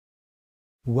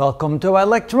Welcome to our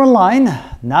lecture online.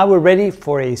 Now we're ready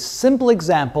for a simple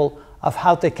example of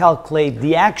how to calculate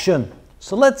the action.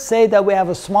 So let's say that we have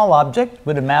a small object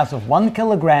with a mass of 1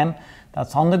 kilogram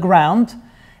that's on the ground,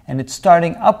 and it's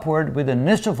starting upward with an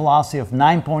initial velocity of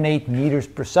 9.8 meters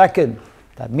per second.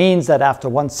 That means that after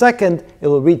 1 second, it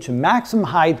will reach a maximum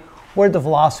height where the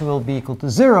velocity will be equal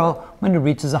to 0 when it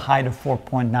reaches a height of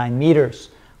 4.9 meters.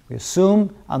 We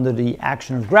assume, under the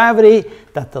action of gravity,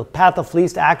 that the path of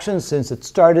least action, since it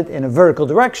started in a vertical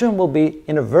direction, will be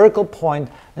in a vertical point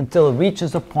until it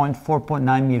reaches a point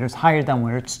 4.9 meters higher than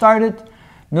where it started.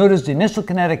 Notice the initial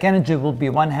kinetic energy will be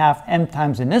 1/2 m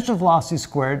times initial velocity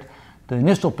squared. The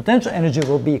initial potential energy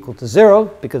will be equal to 0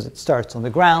 because it starts on the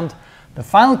ground. The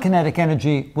final kinetic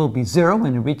energy will be 0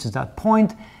 when it reaches that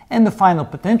point, and the final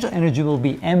potential energy will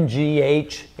be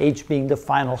mgh, h being the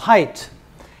final height.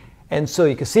 And so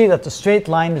you can see that the straight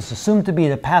line is assumed to be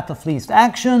the path of least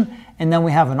action, and then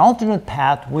we have an alternate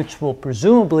path which will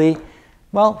presumably,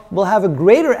 will have a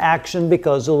greater action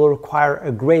because it will require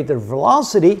a greater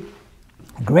velocity,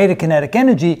 a greater kinetic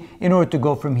energy in order to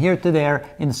go from here to there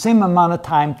in the same amount of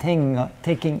time,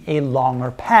 taking a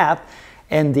longer path.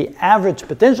 And the average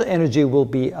potential energy will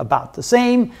be about the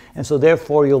same, and so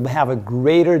therefore you'll have a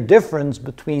greater difference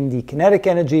between the kinetic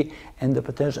energy and the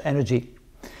potential energy.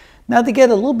 Now, to get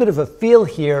a little bit of a feel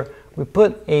here, we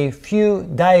put a few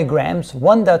diagrams,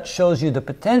 one that shows you the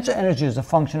potential energy as a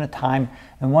function of time,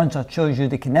 and one that shows you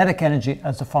the kinetic energy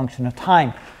as a function of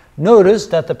time. Notice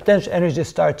that the potential energy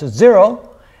starts at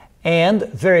 0 and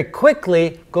very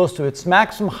quickly goes to its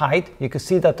maximum height. You can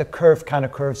see that the curve kind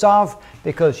of curves off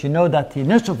because you know that the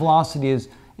initial velocity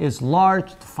is large,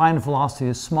 the final velocity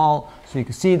is small, so you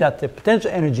can see that the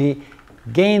potential energy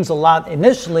gains a lot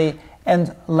initially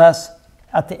and less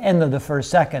at the end of the first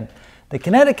second. The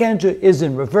kinetic energy is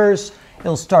in reverse.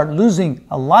 It'll start losing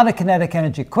a lot of kinetic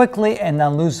energy quickly and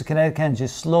then lose the kinetic energy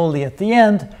slowly at the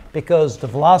end because the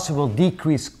velocity will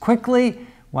decrease quickly.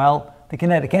 Well, the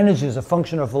kinetic energy is a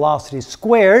function of velocity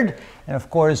squared, and of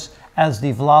course, as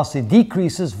the velocity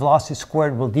decreases, velocity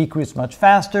squared will decrease much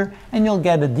faster, and you'll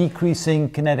get a decreasing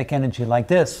kinetic energy like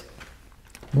this.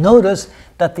 Notice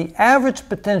that the average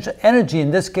potential energy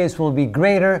in this case will be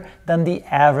greater than the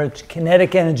average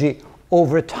kinetic energy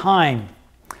over time.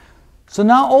 So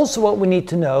now also what we need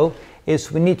to know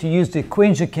is we need to use the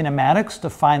equation of kinematics to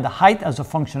find the height as a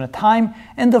function of time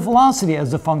and the velocity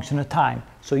as a function of time.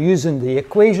 So using the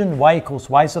equation y equals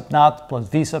y sub naught plus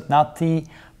v sub naught t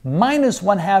minus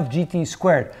 1/2 gt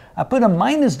squared. I put a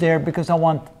minus there because I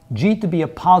want g to be a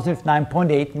positive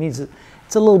 9.8, means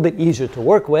it's a little bit easier to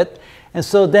work with. And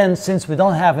so then, since we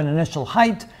don't have an initial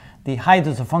height, the height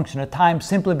as a function of time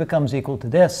simply becomes equal to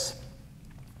this.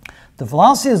 The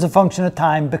velocity as a function of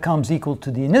time becomes equal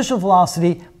to the initial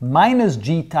velocity minus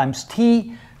g times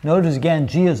t. Notice again,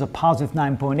 g is a positive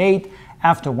 9.8.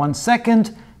 After 1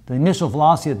 second, the initial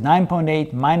velocity at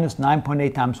 9.8 minus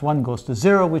 9.8 times 1 goes to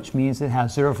 0, which means it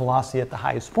has 0 velocity at the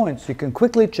highest point. So you can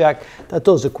quickly check that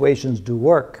those equations do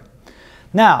work.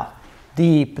 Now,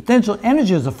 the potential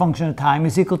energy as a function of time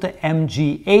is equal to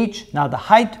mgh. Now the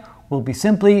height will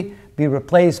simply be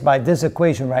replaced by this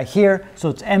equation right here. So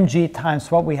it's mg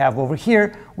times what we have over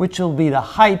here, which will be the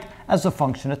height as a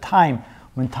function of time.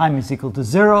 When time is equal to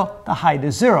 0, the height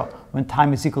is 0. When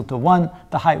time is equal to 1,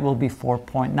 the height will be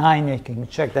 4.9. You can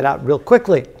check that out real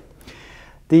quickly.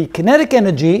 The kinetic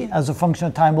energy as a function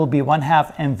of time will be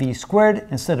 1/2 mv squared.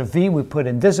 Instead of v, we put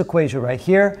in this equation right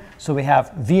here. So we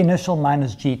have v initial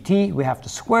minus gt. We have to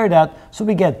square that. So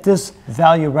we get this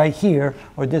value right here,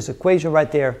 or this equation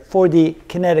right there, for the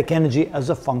kinetic energy as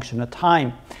a function of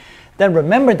time. Then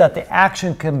remember that the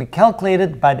action can be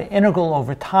calculated by the integral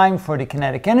over time for the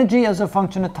kinetic energy as a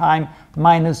function of time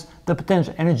minus the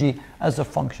potential energy as a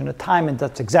function of time. And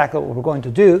that's exactly what we're going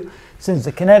to do. Since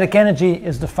the kinetic energy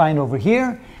is defined over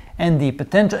here and the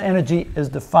potential energy is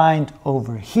defined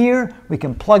over here, we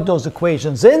can plug those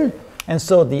equations in. And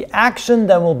so the action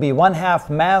then will be 1/2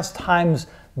 mass times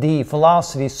the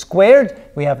velocity squared.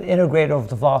 We have integrated over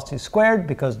the velocity squared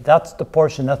because that's the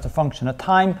portion, that's the function of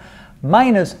time,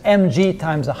 minus mg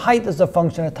times the height as a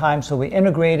function of time. So we're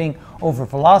integrating over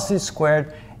velocity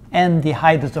squared and the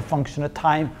height as a function of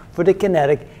time for the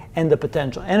kinetic and the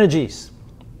potential energies.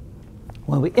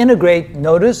 When we integrate,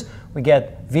 notice we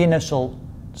get v initial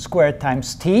squared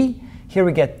times t. Here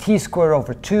we get t squared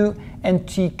over 2 and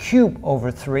t cubed over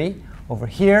 3. Over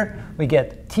here we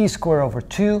get t squared over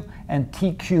 2 and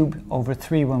t cubed over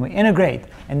 3 when we integrate.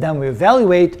 And then we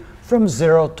evaluate from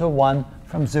 0 to 1,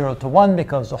 from 0 to 1,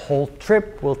 because the whole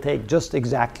trip will take just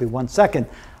exactly 1 second.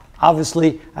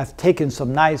 Obviously, I've taken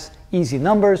some nice easy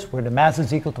numbers where the mass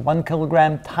is equal to 1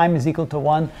 kilogram, time is equal to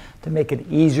 1 to make it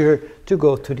easier to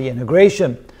go through the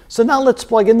integration. So now let's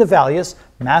plug in the values.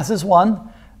 Mass is 1,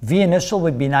 V initial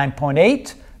would be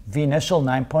 9.8, V initial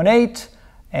 9.8,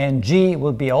 and G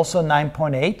will be also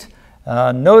 9.8.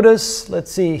 Notice,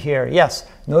 let's see here, yes,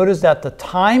 notice that the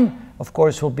time, of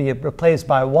course, will be replaced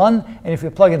by 1, and if we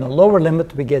plug in the lower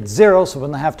limit, we get 0, so we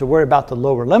don't have to worry about the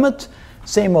lower limit.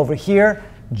 Same over here,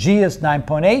 G is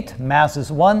 9.8, mass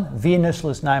is 1, V initial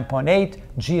is 9.8,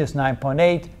 G is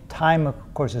 9.8, time,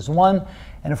 of course, is 1,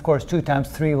 and of course, 2 times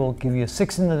 3 will give you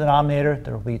 6 in the denominator.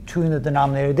 There will be 2 in the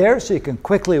denominator there, so you can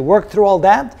quickly work through all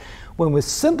that. When we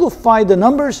simplify the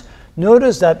numbers,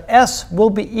 notice that S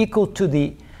will be equal to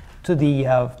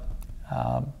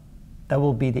that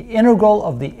will be the integral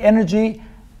of the energy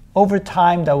over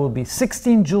time. That will be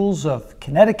 16 joules of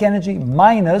kinetic energy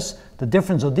minus the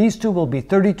difference of these two will be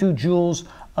 32 joules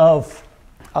of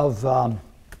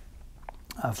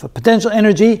potential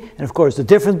energy, and of course the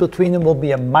difference between them will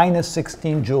be a minus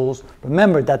 16 joules.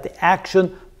 Remember that the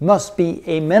action must be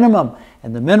a minimum,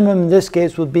 and the minimum in this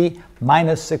case would be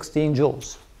minus 16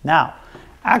 joules. Now,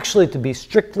 actually, to be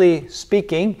strictly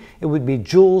speaking, it would be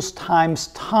joules times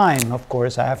time. Of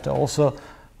course, I have to also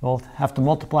have to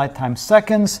multiply times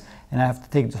seconds, and I have to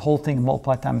take the whole thing and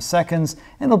multiply times seconds,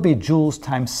 and it'll be joules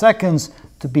times seconds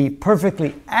to be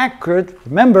perfectly accurate.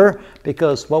 Remember,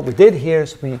 because what we did here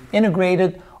is we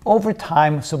integrated over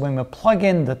time, so when we plug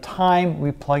in the time,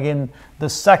 we plug in the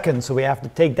seconds, so we have to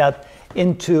take that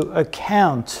into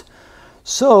account.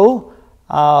 So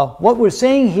what we're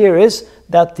saying here is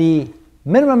that the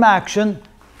minimum action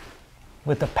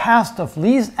with the path of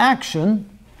least action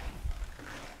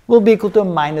will be equal to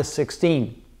minus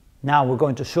 16. Now we're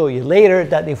going to show you later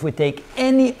that if we take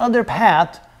any other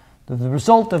path, the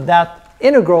result of that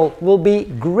integral will be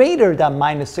greater than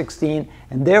minus 16,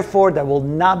 and therefore that will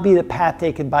not be the path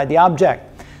taken by the object.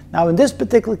 Now in this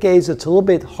particular case, it's a little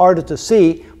bit harder to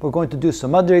see. We're going to do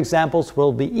some other examples where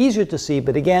it'll be easier to see,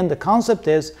 but again, the concept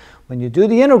is when you do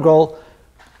the integral,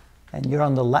 and you're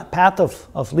on the path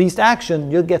of least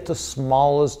action, you'll get the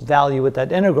smallest value with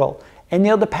that integral. Any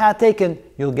other path taken,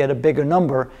 you'll get a bigger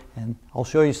number, and I'll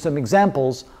show you some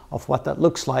examples of what that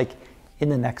looks like in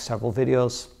the next several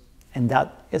videos, and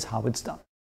that is how it's done.